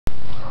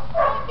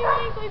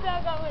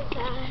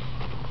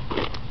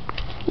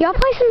Y'all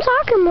play some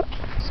soccer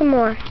some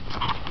more.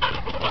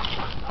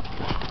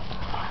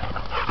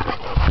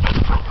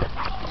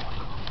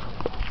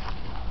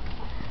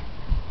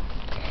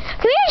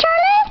 Come here,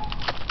 Charlie.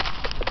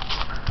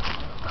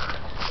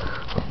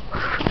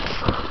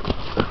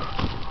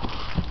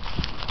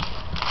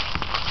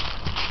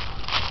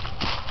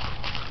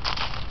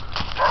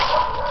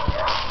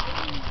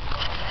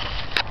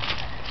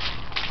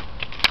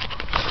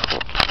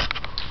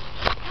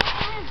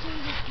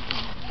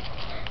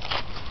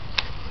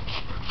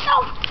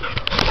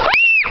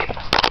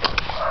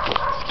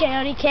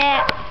 Scaredy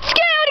cat.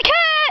 Scaredy cat!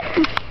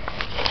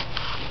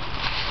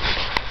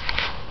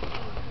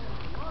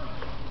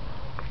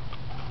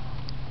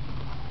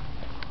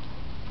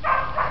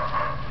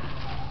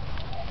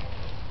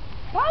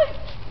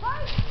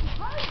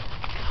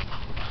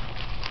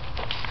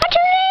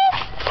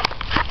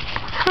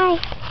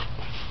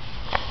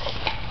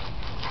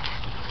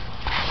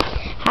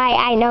 Hi.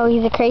 I know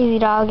he's a crazy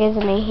dog,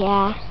 isn't he?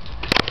 Yeah.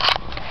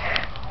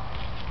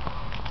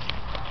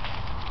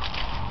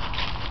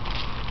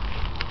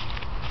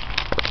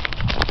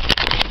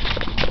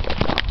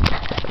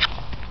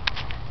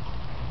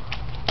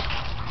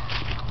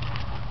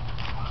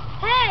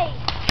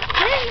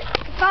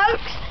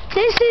 Folks,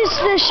 this is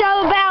the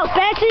show about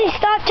Bethany.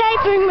 Stop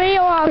taping me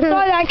or I'll throw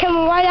that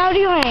coming right out of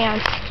your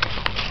hand.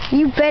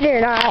 You better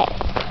not.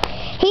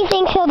 He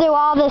thinks he'll do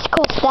all this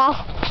cool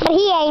stuff, but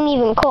he ain't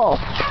even cool.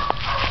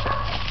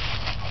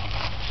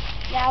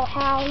 Now,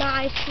 how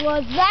nice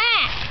was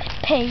that,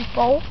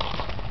 people?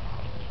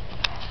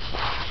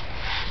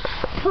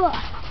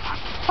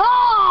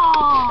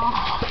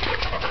 Oh!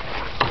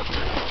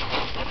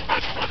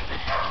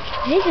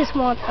 He just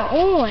wants the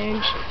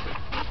orange.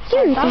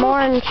 Some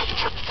orange.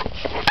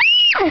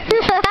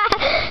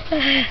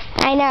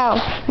 I know.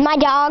 My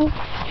dog,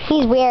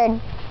 he's weird.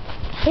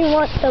 He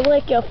wants to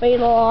lick your feet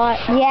a lot.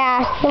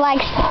 Yeah, he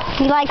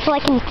likes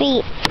licking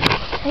feet.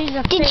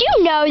 Did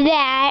you know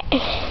that?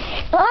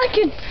 I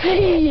can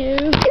see you.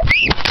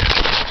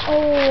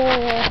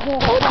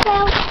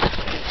 Oh.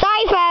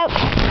 Sorry,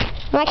 folks.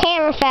 My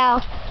camera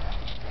fell.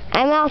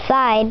 I'm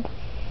outside.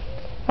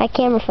 My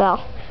camera fell.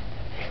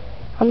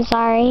 I'm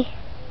sorry.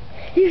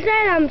 You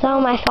said it's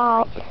all my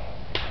fault.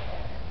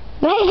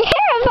 My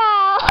camera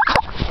fell.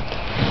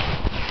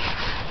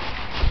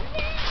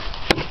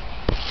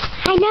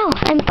 I know.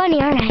 I'm funny,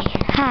 aren't I?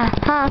 Ha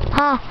ha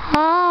ha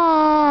ha.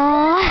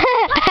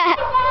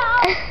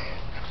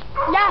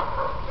 Yeah.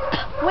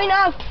 We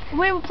know.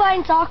 We were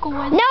playing soccer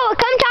with. No,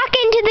 come talk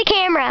into the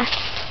camera.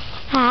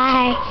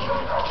 Hi.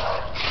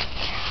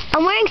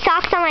 I'm wearing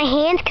socks on my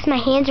hands because my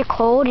hands are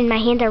cold and my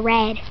hands are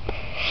red.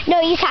 No,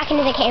 you talking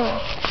to the camera.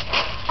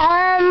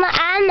 I'm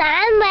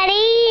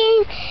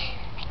ready.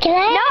 Can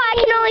I? No, I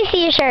can only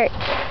see your shirt.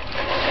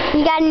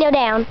 You gotta kneel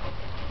down.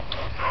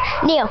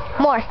 Kneel.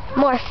 More.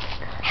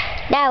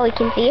 Now we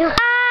can see you.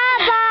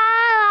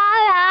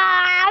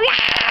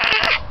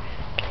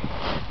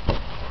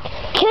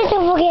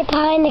 Kirsten will get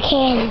behind the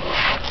can.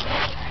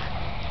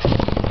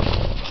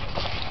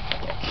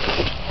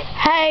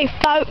 Hey,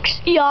 folks,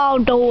 y'all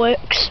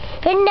dorks.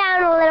 Bend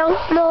down a little,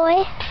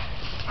 boy.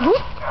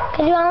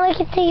 Because you want to look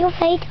into your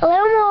face. A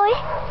little more.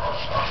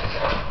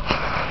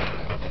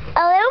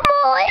 A little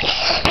more.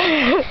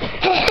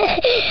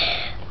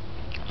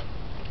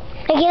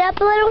 Get up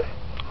a little.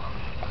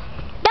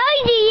 No,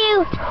 do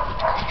you?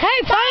 Hey,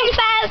 folks.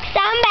 Folks,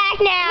 I'm back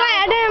now. Wait,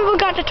 I never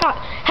got to talk.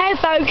 Hey,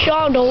 folks,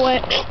 y'all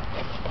dorks.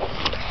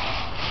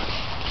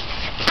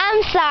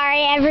 I'm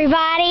sorry,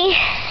 everybody.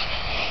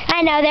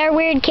 I know they're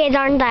weird kids,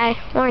 aren't they?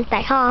 Ha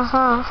ha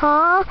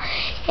ha.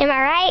 Am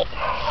I right?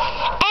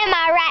 Am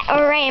I right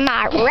or am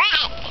I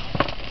right?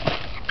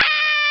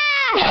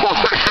 Ah!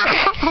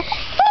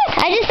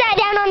 I just sat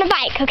down on the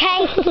bike,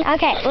 okay?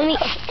 Okay, let me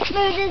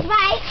move this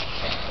bike.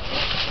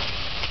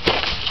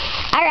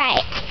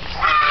 Alright.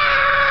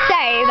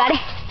 Sorry, everybody.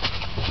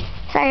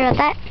 Sorry about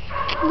that.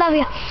 Love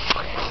you.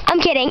 I'm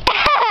kidding.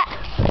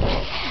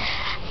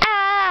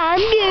 I'm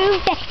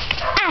goofy.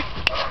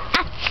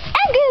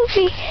 I'm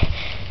goofy.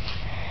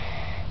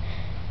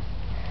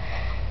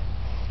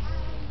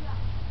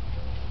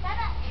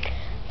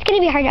 It's gonna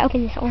be hard to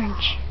open this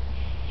orange.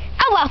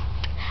 Oh well.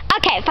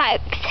 Okay,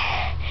 folks.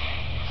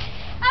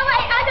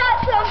 Alright, I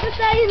got something to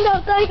say and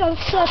don't think I'm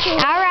such a...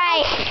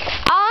 Alright.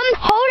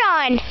 Hold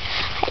on.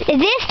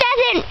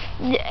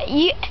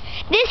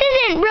 This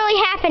isn't really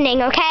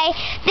happening, okay?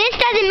 This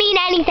doesn't mean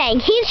anything.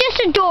 He's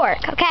just a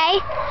dork, okay?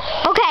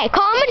 Okay,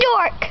 call him a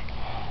dork.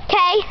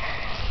 Okay?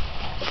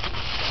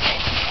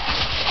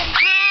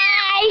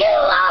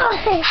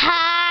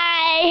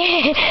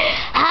 Hi.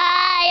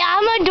 Hi,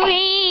 I'm a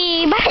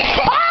dweeb.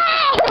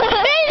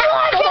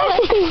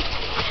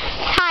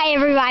 Hi,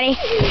 everybody.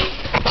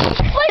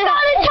 We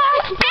got to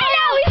talk. I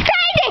know, he's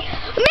crazy.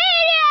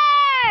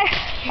 Meteor!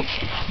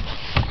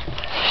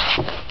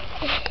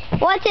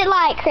 What's it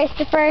like,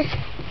 Christopher,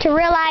 to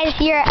realize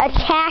you're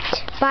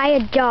attacked by a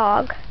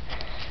dog?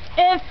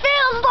 It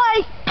feels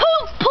like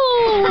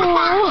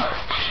poo-poo.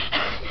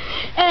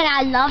 And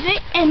I love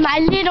it, and my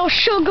little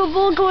sugar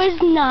booger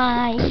is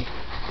 9.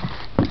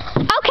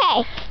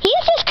 Okay,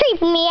 he's just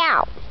creeping me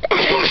out.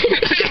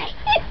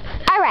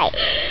 Alright.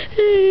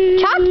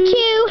 Talk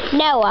to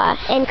Noah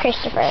and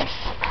Christopher. Hey,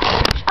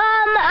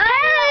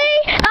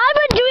 I'm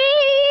a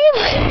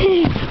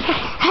dream.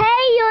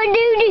 Hey, you're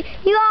doo-doo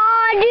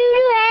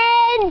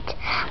head.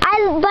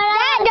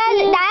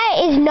 That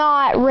is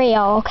not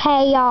real,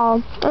 okay,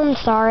 y'all? I'm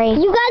sorry.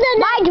 You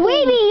gotta My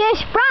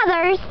dweebyish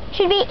brothers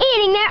should be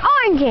eating their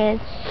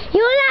oranges.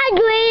 You're not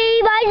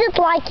dweeb, I just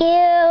like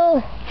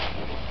you.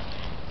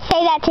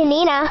 Say that to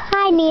Nina.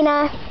 Hi,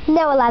 Nina.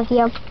 Noah loves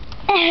you.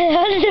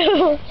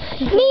 Nina,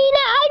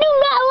 I do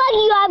not like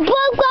you. I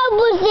broke up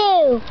with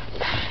you.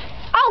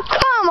 Oh,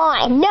 come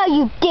on. No,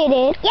 you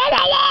didn't. Yes,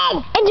 I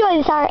did. Enjoy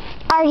this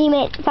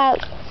argument,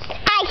 folks.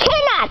 I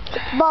cannot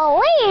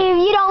believe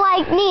you don't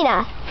like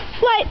Nina.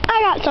 Wait,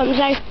 I got something to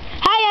say.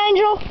 Hey,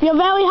 Angel, you're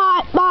very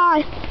hot.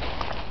 Bye.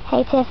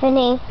 Hey,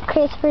 Tiffany.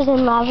 Christopher's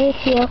in love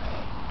with you.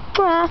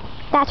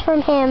 That's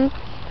from him.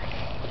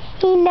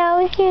 He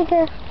knows you're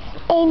the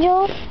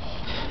angel.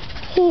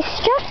 He's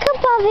struck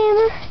above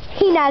him.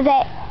 He knows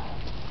it.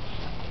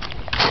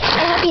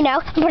 I hope you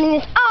know I'm putting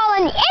this all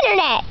on the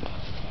internet.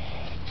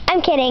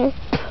 I'm kidding.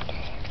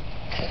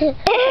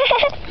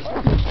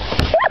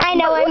 I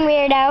know I'm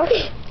weirdo.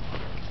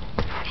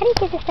 How do you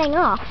get this thing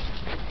off?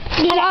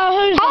 You know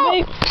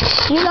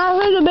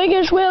who the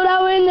biggest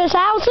weirdo in this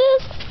house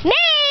is? Me!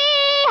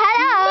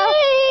 Hello!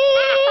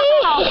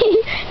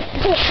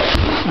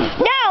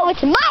 No,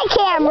 it's my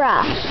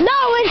camera!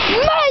 No, it's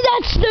me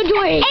that's the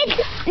dweeb! It's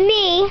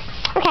me.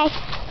 Okay.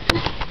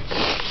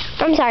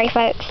 I'm sorry,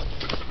 folks.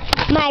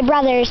 My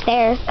brother's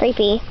there.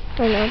 Creepy.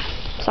 I know.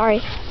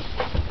 Sorry.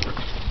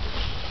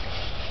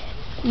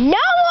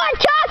 No more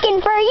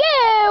talking for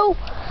you!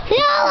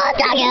 No more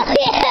talking for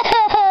you!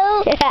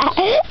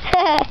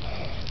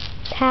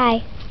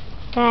 Hi.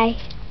 Hi.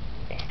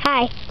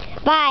 Hi.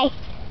 Bye.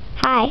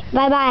 Hi.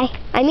 Bye-bye.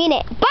 I mean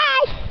it.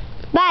 Bye!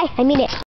 Bye. I mean it.